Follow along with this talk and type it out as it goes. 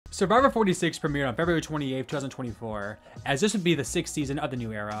Survivor 46 premiered on February 28, 2024, as this would be the 6th season of the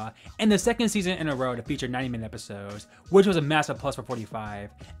new era, and the 2nd season in a row to feature 90-minute episodes, which was a massive plus for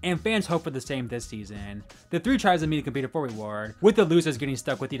 45, and fans hope for the same this season. The 3 tribes immediately competed for reward, with the losers getting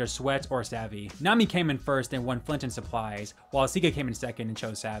stuck with either Sweat or Savvy. Nami came in first and won Flint and supplies, while Sika came in second and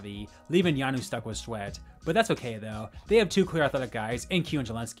chose Savvy, leaving Yanu stuck with Sweat. But that's okay though, they have 2 clear athletic guys in Q and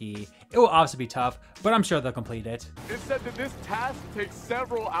Zelensky. It will obviously be tough, but I'm sure they'll complete it. It said that this task takes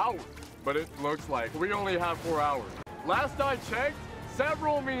several hours, but it looks like we only have 4 hours. Last I checked,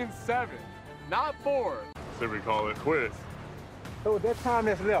 several means 7, not 4. So we call it quits. So with that time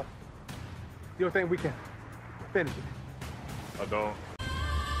that's left, you don't think we can finish it? I don't.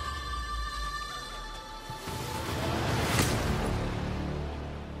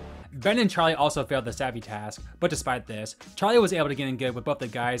 Ben and Charlie also failed the Savvy task, but despite this, Charlie was able to get in good with both the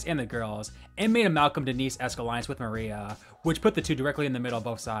guys and the girls, and made a Malcolm-Denise-esque alliance with Maria, which put the 2 directly in the middle of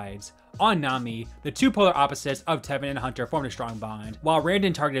both sides. On Nami, the 2 polar opposites of Tevin and Hunter formed a strong bond, while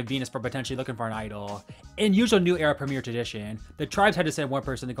Randon targeted Venus for potentially looking for an idol. In usual New Era premiere tradition, the tribes had to send one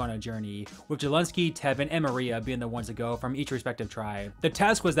person to go on a journey, with Zelensky, Tevin, and Maria being the ones to go from each respective tribe. The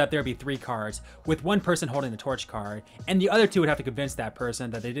task was that there would be 3 cards, with one person holding the torch card, and the other 2 would have to convince that person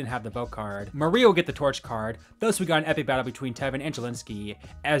that they didn't have the vote card. Maria will get the torch card, thus we got an epic battle between Tevin and Zelensky,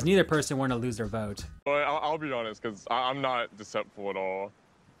 as neither person wanted to lose their vote. But I'll be honest, because I'm not deceptive at all.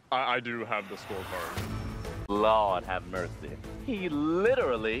 I do have the scorecard. Lord have mercy. He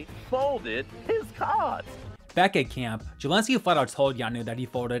literally folded his cards. Back at camp, Zelensky flat out told Yanu that he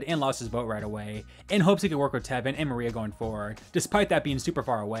folded and lost his vote right away, in hopes he could work with Tevin and Maria going forward, despite that being super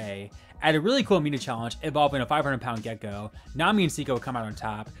far away. At a really cool mini challenge involving a 500-pound gecko, Nami and Sika would come out on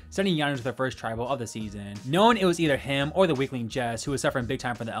top, sending Yanu to their first tribal of the season. Knowing it was either him or the weakling Jess who was suffering big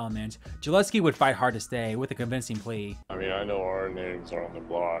time from the element, Zelensky would fight hard to stay with a convincing plea. I mean, I know our names are on the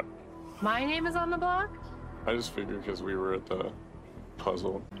block. My name is on the block? I just figured because we were at the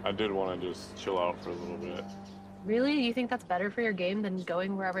puzzle, I did want to just chill out for a little bit. Really? Do you think that's better for your game than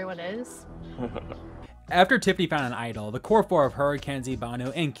going where everyone is? After Tiffany found an idol, the core 4 of her, Kenzie, Banu,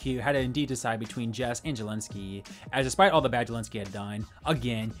 and Q had to indeed decide between Jess and Zelensky, as despite all the bad Zelensky had done,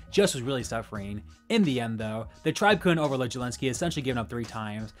 again, Jess was really suffering. In the end though, the tribe couldn't overlook Zelensky essentially giving up 3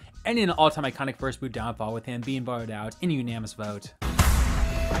 times, ending an all-time iconic first boot downfall with him being voted out in a unanimous vote.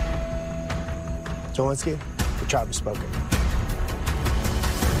 Zelensky, the tribe has spoken.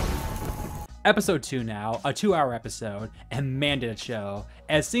 Episode 2 now, a 2-hour episode, and man did it show,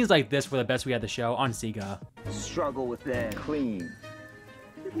 as scenes like this were the best we had the show on Sega. Struggle with that. Clean.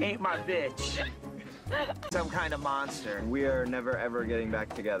 Ain't my bitch. Some kind of monster. We are never ever getting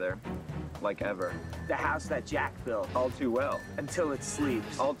back together. Like ever. The house that Jack built. All too well. Until it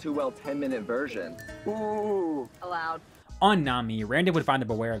sleeps. All too well 10-minute version. Ooh. Allowed. On Nami, Randon would find the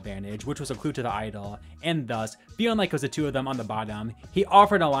Beware advantage, which was a clue to the idol, and thus, feeling like it was the 2 of them on the bottom, he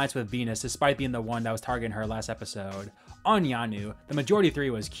offered an alliance with Venus despite being the one that was targeting her last episode. On Yanu, the majority 3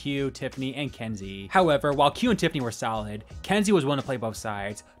 was Q, Tiffany, and Kenzie. However, while Q and Tiffany were solid, Kenzie was willing to play both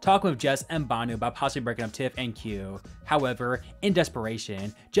sides, talking with Jess and Banu about possibly breaking up Tiff and Q. However, in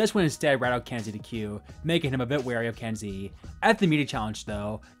desperation, Jess would instead rat out Kenzie to Q, making him a bit wary of Kenzie. At the media challenge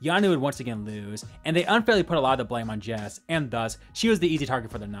though, Yanu would once again lose, and they unfairly put a lot of the blame on Jess, and thus, she was the easy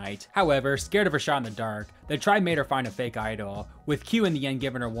target for the night. However, scared of her shot in the dark, the tribe made her find a fake idol, with Q in the end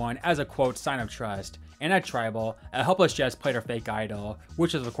giving her one as a quote sign of trust. And at Tribal, a helpless Jess played her fake idol,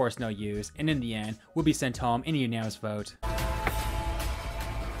 which was of course no use, and in the end, would be sent home in a unanimous vote.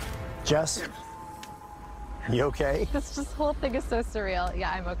 Jess, you okay? This whole thing is so surreal. Yeah,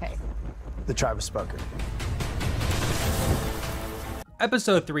 I'm okay. The tribe has spoken.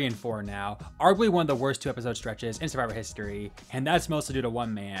 Episode 3 and 4 now, arguably one of the worst 2 episode stretches in Survivor history, and that's mostly due to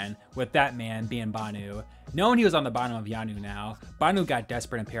one man, with that man being Banu. Knowing he was on the bottom of Yanu now, Banu got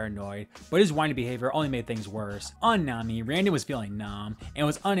desperate and paranoid, but his whiny behavior only made things worse. On Nami, Randon was feeling numb and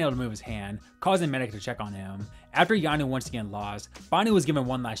was unable to move his hand, causing Medic to check on him. After Yanu once again lost, Banu was given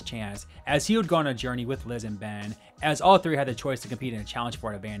one last chance, as he would go on a journey with Liz and Ben, as all 3 had the choice to compete in a challenge for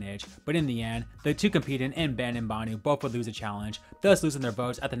an advantage, but in the end, the 2 competing and Ben and Banu both would lose a challenge, thus losing their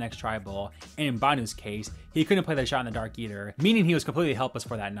votes at the next tribal, and in Banu's case, he couldn't play the shot in the dark either, meaning he was completely helpless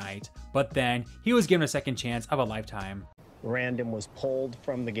for that night. But then, he was given a second chance of a lifetime. Random was pulled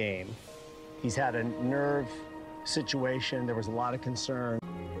from the game. He's had a nerve situation. There was a lot of concern.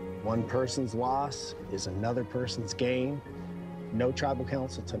 One person's loss is another person's gain. No tribal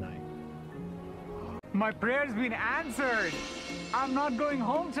council tonight. My prayer's been answered. I'm not going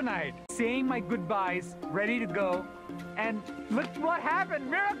home tonight. Saying my goodbyes, ready to go. And look what happened,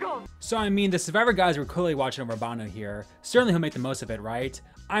 miracle! So I mean, the Survivor guys were clearly watching over Banu here. Certainly he'll make the most of it, right?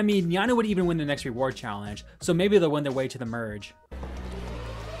 I mean, Yanu would even win the next reward challenge, so maybe they'll win their way to the merge. And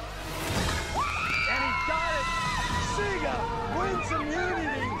he got it! Sega wins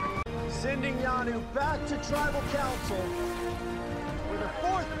immunity! Sending Yanu back to Tribal Council, where the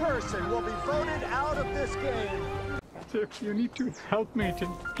fourth person will be voted out of this game. Tiff, you need to help me, Tiff.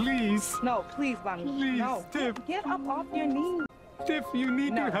 Please. No, please, Bonnie. Please, no. Tiff. Get up off your knees. Tiff, you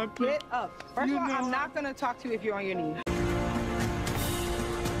need No, to help me. get up. First of all, I'm not going to talk to you if you're on your knees.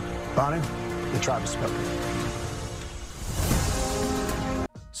 Bonnie, the tribe has spoken.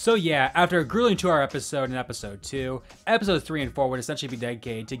 So yeah, after a grueling 2-hour episode in episode 2, episodes 3 and 4 would essentially be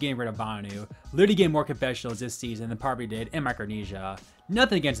dedicated to getting rid of Banu, literally getting more confessionals this season than Parvati did in Micronesia.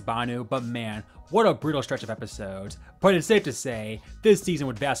 Nothing against Banu, but man, what a brutal stretch of episodes. But it's safe to say, this season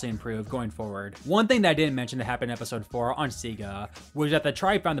would vastly improve going forward. One thing that I didn't mention that happened in episode 4 on Sega was that the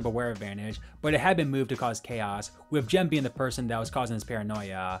tribe found the Beware advantage, but it had been moved to cause chaos, with Jem being the person that was causing this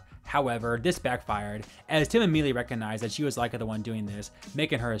paranoia. However, this backfired, as Tim immediately recognized that she was likely the one doing this,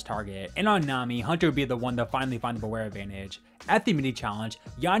 making her his target. And on Nami, Hunter would be the one to finally find the Beware advantage. At the immunity challenge,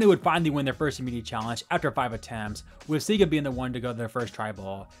 Yanu would finally win their first immunity challenge after 5 attempts, with Sega being the one to go to their first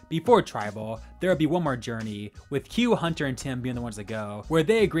tribal. Before tribal, there would be one more journey, with Q, Hunter, and Tim being the ones to go, where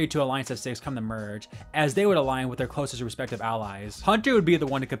they agreed to Alliance of 6 come to merge, as they would align with their closest respective allies. Hunter would be the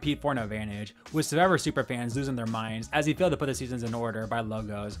one to compete for an advantage, with Survivor superfans losing their minds as he failed to put the seasons in order by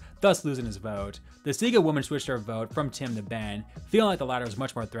logos, thus losing his vote. The Sega woman switched her vote from Tim to Ben, feeling like the latter was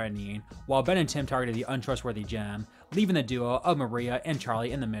much more threatening, while Ben and Tim targeted the untrustworthy Jem, leaving the duo of Maria and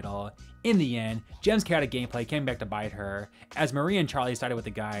Charlie in the middle. In the end, Jem's chaotic gameplay came back to bite her, as Maria and Charlie sided with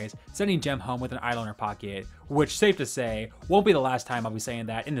the guys, sending Jem home with an idol in her pocket, which, safe to say, won't be the last time I'll be saying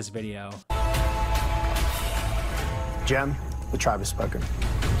that in this video. Jem, the tribe has spoken.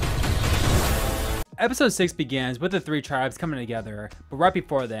 Episode 6 begins with the 3 tribes coming together, but right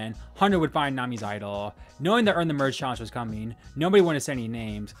before then, Hunter would find Nami's idol. Knowing the Earn the Merge challenge was coming, nobody wanted to say any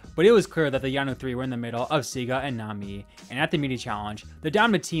names, but it was clear that the Yanu 3 were in the middle of Sega and Nami, and at the immunity challenge, the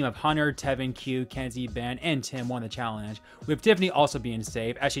dominant team of Hunter, Tevin, Q, Kenzie, Ben, and Tim won the challenge, with Tiffany also being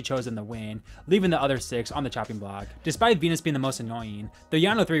safe as she chose them to win, leaving the other 6 on the chopping block. Despite Venus being the most annoying, the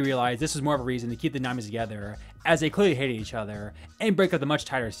Yanu 3 realized this was more of a reason to keep the Namis together, as they clearly hated each other, and break up the much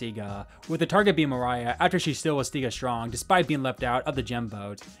tighter Sega, with the target being Mariah after she still was Sega strong despite being left out of the Gem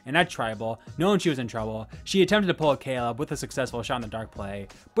vote. And at Tribal, knowing she was in trouble, she attempted to pull a Caleb with a successful shot in the dark play,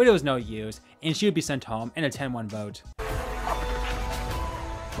 but it was no use, and she would be sent home in a 10-1 vote.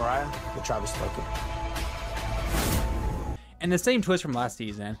 Mariah, the tribe has spoken. And the same twist from last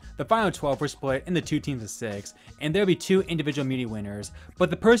season, the final 12 were split into 2 teams of 6, and there would be 2 individual immunity winners, but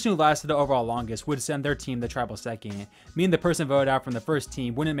the person who lasted the overall longest would send their team the tribal second, meaning the person voted out from the first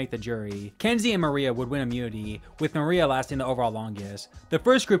team wouldn't make the jury. Kenzie and Maria would win immunity, with Maria lasting the overall longest. The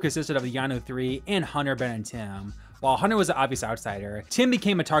first group consisted of the Yanu 3 and Hunter, Ben, and Tim. While Hunter was the obvious outsider, Tim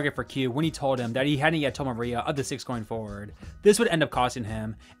became a target for Q when he told him that he hadn't yet told Maria of the 6 going forward. This would end up costing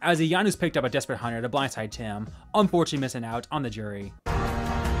him, as the Yanus picked up a desperate Hunter to blindside Tim, unfortunately missing out on the jury.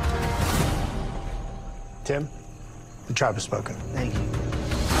 Tim, the tribe has spoken. Thank you.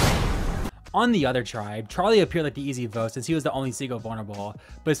 On the other tribe, Charlie appeared like the easy vote since he was the only Seagull vulnerable,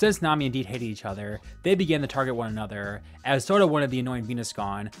 but since Nami indeed hated each other, they began to target one another, as Soda wanted the annoying Venus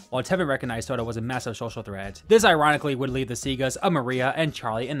gone, while Tevin recognized Soda was a massive social threat. This ironically would leave the Segas of Maria and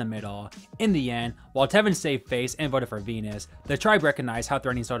Charlie in the middle. In the end, while Tevin saved face and voted for Venus, the tribe recognized how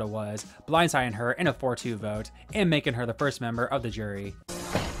threatening Soda was, blindsiding her in a 4-2 vote, and making her the first member of the jury.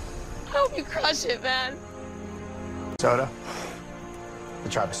 I hope you crush it, man. Soda, the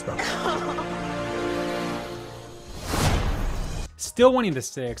tribe has spoken. Still winning the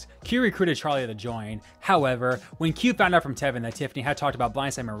 6, Q recruited Charlie to join. However, when Q found out from Tevin that Tiffany had talked about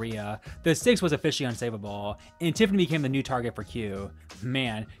blindside Maria, the 6 was officially unsavable, and Tiffany became the new target for Q.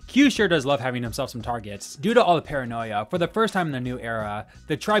 Man, Q sure does love having himself some targets. Due to all the paranoia, for the first time in the new era,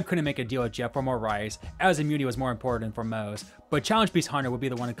 the tribe couldn't make a deal with Jeff for more rice, as immunity was more important for most, but Challenge Beast Hunter would be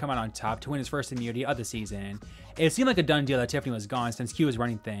the one to come out on top to win his first immunity of the season. It seemed like a done deal that Tiffany was gone since Q was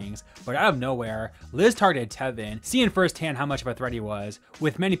running things, but out of nowhere, Liz targeted Tevin, seeing firsthand how much of a threat he was,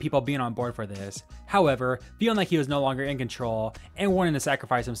 with many people being on board for this. However, feeling like he was no longer in control, and wanting to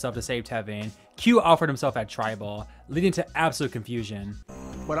sacrifice himself to save Tevin, Q offered himself at Tribal, leading to absolute confusion.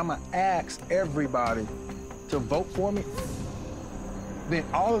 But I'm gonna ask everybody to vote for me. Then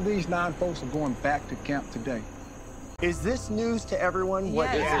all of these 9 folks are going back to camp today. Is this news to everyone?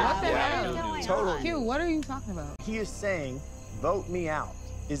 What is it? What the hell? Totally. Q, what are you talking about? He is saying, vote me out.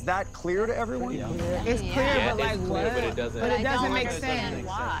 Is that clear to everyone? Yeah. It's clear, but like what? But it doesn't, make sense.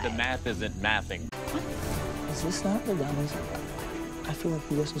 The math isn't mathing. Is this not the Yanu's I feel like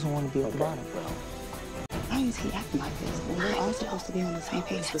he just doesn't want to be at the bottom. Why is he acting like this? When we're all supposed to be on the same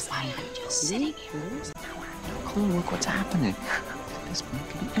page. I'm just sitting here. Now I have no clue. Look what's happening. This point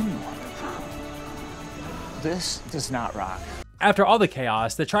could be anyone. This does not rock. After all the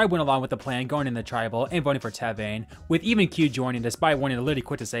chaos, the tribe went along with the plan going in the tribal and voting for Tevin, with even Q joining despite wanting to literally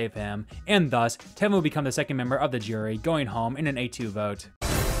quit to save him, and thus, Tevin will become the second member of the jury, going home in an 8-2 vote.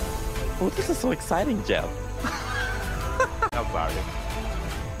 Oh, this is so exciting, Jeff. I'm sorry.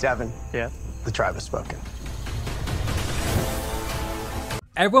 Tevin. Yeah? The tribe has spoken.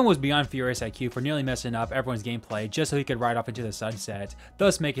 Everyone was beyond furious at Q for nearly messing up everyone's gameplay just so he could ride off into the sunset,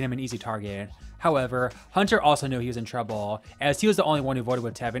 thus making him an easy target. However, Hunter also knew he was in trouble, as he was the only one who voted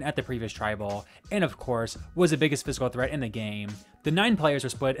with Tevin at the previous tribal, and of course, was the biggest physical threat in the game. The 9 players were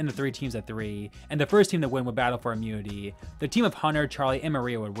split into 3 teams of 3, and the first team to win would battle for immunity. The team of Hunter, Charlie, and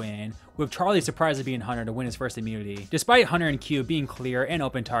Maria would win, with Charlie surprisingly being Hunter to win his first immunity. Despite Hunter and Q being clear and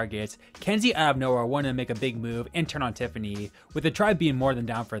open targets, Kenzie out of nowhere wanted to make a big move and turn on Tiffany, with the tribe being more than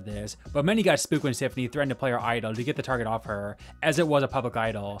down for this, but many got spooked when Tiffany threatened to play her idol to get the target off her, as it was a public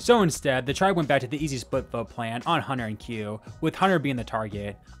idol. So instead, the tribe went back to the easy split vote plan on Hunter and Q, with Hunter being the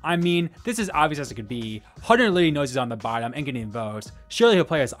target. I mean, this is obvious as it could be. Hunter literally knows he's on the bottom and getting votes. Surely he'll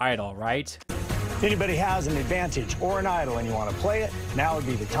play his idol, right? If anybody has an advantage or an idol and you want to play it, now would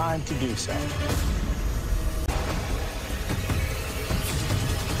be the time to do so.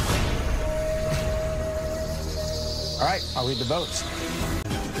 All right, I'll read the votes.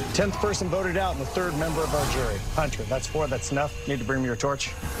 10th person voted out and the 3rd member of our jury. Hunter, that's 4, that's enough. Need to bring me your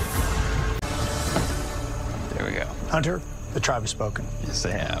torch. There we go. Hunter, the tribe has spoken. Yes,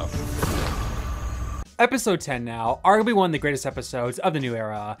 they have. Episode 10 now, arguably one of the greatest episodes of the new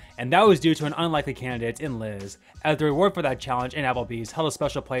era, and that was due to an unlikely candidate in Liz, as the reward for that challenge in Applebee's held a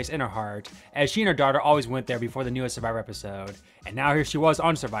special place in her heart, as she and her daughter always went there before the newest Survivor episode. And now here she was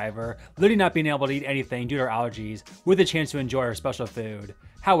on Survivor, literally not being able to eat anything due to her allergies, with a chance to enjoy her special food.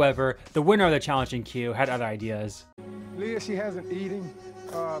 However, the winner of the challenge in Q had other ideas. Leah, she hasn't eaten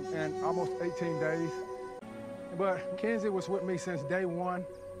in almost 18 days, but Kenzie was with me since day 1.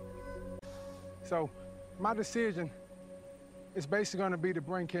 So my decision is basically going to be to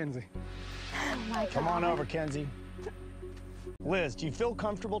bring Kenzie. Oh Come on over, Kenzie. Liz, do you feel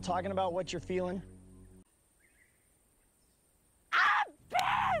comfortable talking about what you're feeling?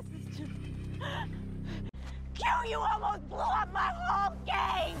 I'm pissed! Q, you almost blew up my whole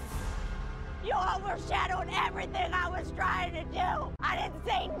game! You overshadowed everything I was trying to do! I didn't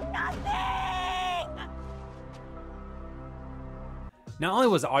say nothing! Not only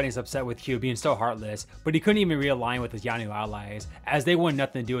was the audience upset with Q being so heartless, but he couldn't even realign with his Yanu allies, as they wanted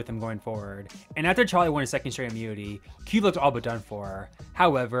nothing to do with him going forward. And after Charlie won his 2nd straight immunity, Q looked all but done for.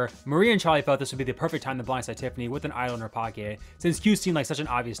 However, Maria and Charlie felt this would be the perfect time to blindside Tiffany with an idol in her pocket, since Q seemed like such an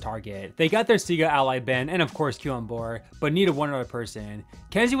obvious target. They got their Sega ally Ben and of course Q on board, but needed one other person.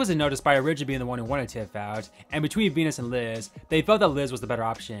 Kenzie wasn't noticed by originally being the one who wanted Tiff out, and between Venus and Liz, they felt that Liz was the better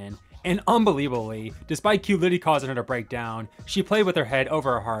option. And unbelievably, despite Q literally causing her to break down, she played with her head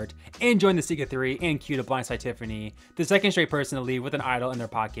over her heart and joined the Sega 3 and Q to blindside Tiffany, the 2nd straight person to leave with an idol in their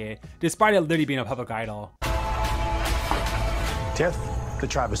pocket, despite it literally being a public idol. Tiff, the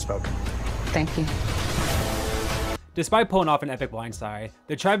tribe has spoken. Thank you. Despite pulling off an epic blindside,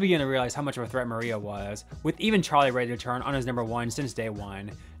 the tribe began to realize how much of a threat Maria was, with even Charlie ready to turn on his number 1 since day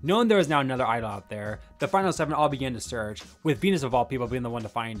 1. Knowing there was now another idol out there, the final 7 all began to search, with Venus of all people being the one to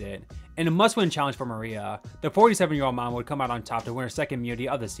find it. In a must-win challenge for Maria, the 47-year-old mom would come out on top to win her 2nd immunity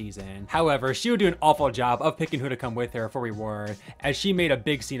of the season. However, she would do an awful job of picking who to come with her for reward, as she made a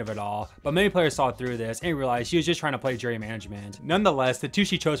big scene of it all, but many players saw through this and realized she was just trying to play jury management. Nonetheless, the 2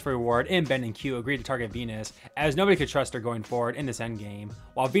 she chose for reward in Ben and Q agreed to target Venus, as nobody could trust her going forward in this endgame,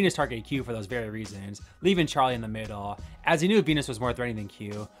 while Venus targeted Q for those very reasons, leaving Charlie in the middle, as he knew Venus was more threatening than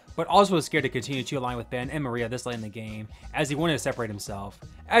Q, but also was scared to continue to align with Ben and Maria this late in the game, as he wanted to separate himself.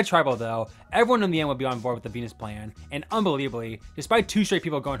 At Tribal though, everyone in the end would be on board with the Venus plan, and unbelievably, despite 2 straight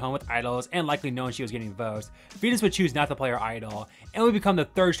people going home with idols and likely knowing she was getting votes, Venus would choose not to play her idol, and would become the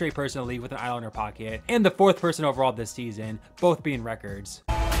 3rd straight person to leave with an idol in her pocket, and the 4th person overall this season, both being records.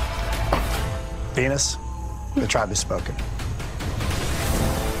 Venus, the tribe has spoken.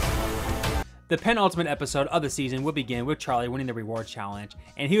 The penultimate episode of the season would begin with Charlie winning the reward challenge,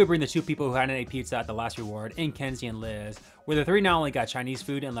 and he would bring the 2 people who hadn't ate pizza at the last reward in Kenzie and Liz, where the 3 not only got Chinese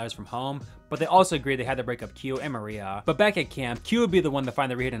food and letters from home, but they also agreed they had to break up Q and Maria. But back at camp, Q would be the one to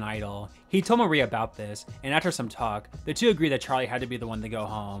find the hidden idol. He told Maria about this, and after some talk, the 2 agreed that Charlie had to be the one to go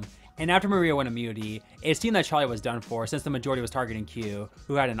home. And after Maria won immunity, it seemed that Charlie was done for since the majority was targeting Q,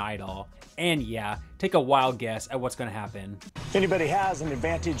 who had an idol. And yeah, take a wild guess at what's going to happen. If anybody has an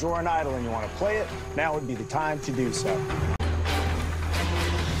advantage or an idol and you want to play it, now would be the time to do so.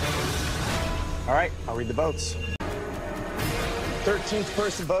 All right, I'll read the votes. 13th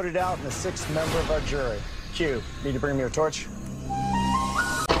person voted out and the 6th member of our jury. Q, need to bring me your torch?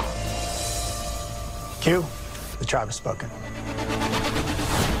 Q, the tribe has spoken.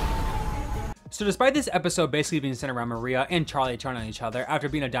 So despite this episode basically being centered around Maria and Charlie turning on each other after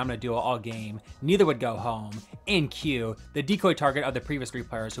being a dominant duo all game, neither would go home. And Q, the decoy target of the previous 3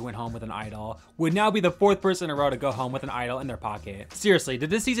 players who went home with an idol, would now be the 4th person in a row to go home with an idol in their pocket. Seriously,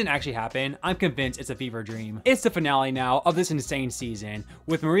 did this season actually happen? I'm convinced it's a fever dream. It's the finale now of this insane season,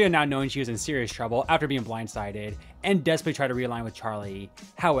 with Maria now knowing she was in serious trouble after being blindsided, and desperately tried to realign with Charlie.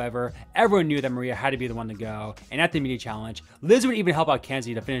 However, everyone knew that Maria had to be the one to go, and at the immunity challenge, Liz would even help out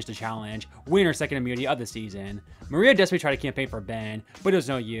Kenzie to finish the challenge, win her 2nd immunity of the season. Maria desperately tried to campaign for Ben, but it was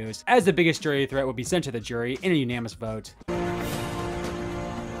no use, as the biggest jury threat would be sent to the jury in a unanimous vote.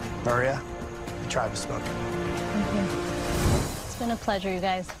 Maria, the tribe has spoken. It's been a pleasure, you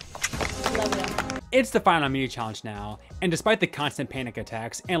guys. Love you. It's the final immunity challenge now, and despite the constant panic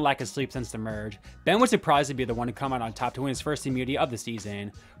attacks and lack of sleep since the merge, Ben was surprised to be the one to come out on top to win his first immunity of the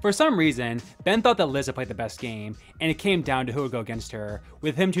season. For some reason, Ben thought that Liz had played the best game, and it came down to who would go against her,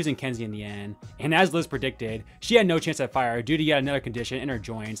 with him choosing Kenzie in the end. And as Liz predicted, she had no chance at fire due to yet another condition in her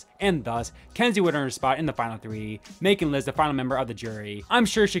joints, and thus, Kenzie would earn her spot in the final 3, making Liz the final member of the jury. I'm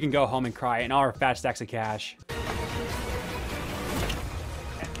sure she can go home and cry in all her fat stacks of cash.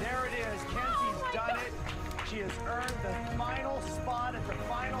 She has earned the final spot at the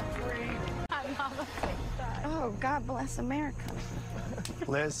final 3. I'm not like that. Oh, God bless America.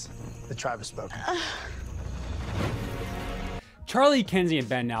 Liz, the tribe has spoken. Charlie, Kenzie, and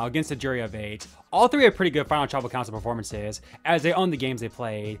Ben now against a jury of 8. All 3 had pretty good final tribal council performances, as they owned the games they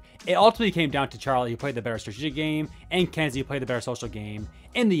played. It ultimately came down to Charlie, who played the better strategic game, and Kenzie, who played the better social game.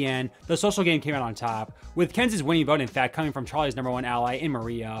 In the end, the social game came out on top, with Kenzie's winning vote in fact coming from Charlie's #1 ally in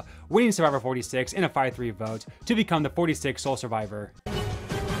Maria, winning Survivor 46 in a 5-3 vote to become the 46th sole survivor.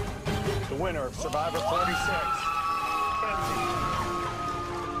 The winner of Survivor 46.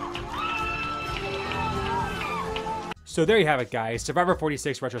 So there you have it, guys, Survivor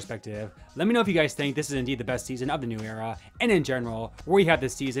 46 retrospective. Let me know if you guys think this is indeed the best season of the new era, and in general, where you have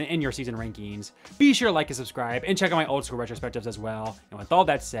this season in your season rankings. Be sure to like and subscribe, and check out my old school retrospectives as well. And with all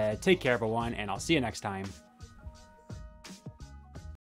that said, take care everyone, and I'll see you next time.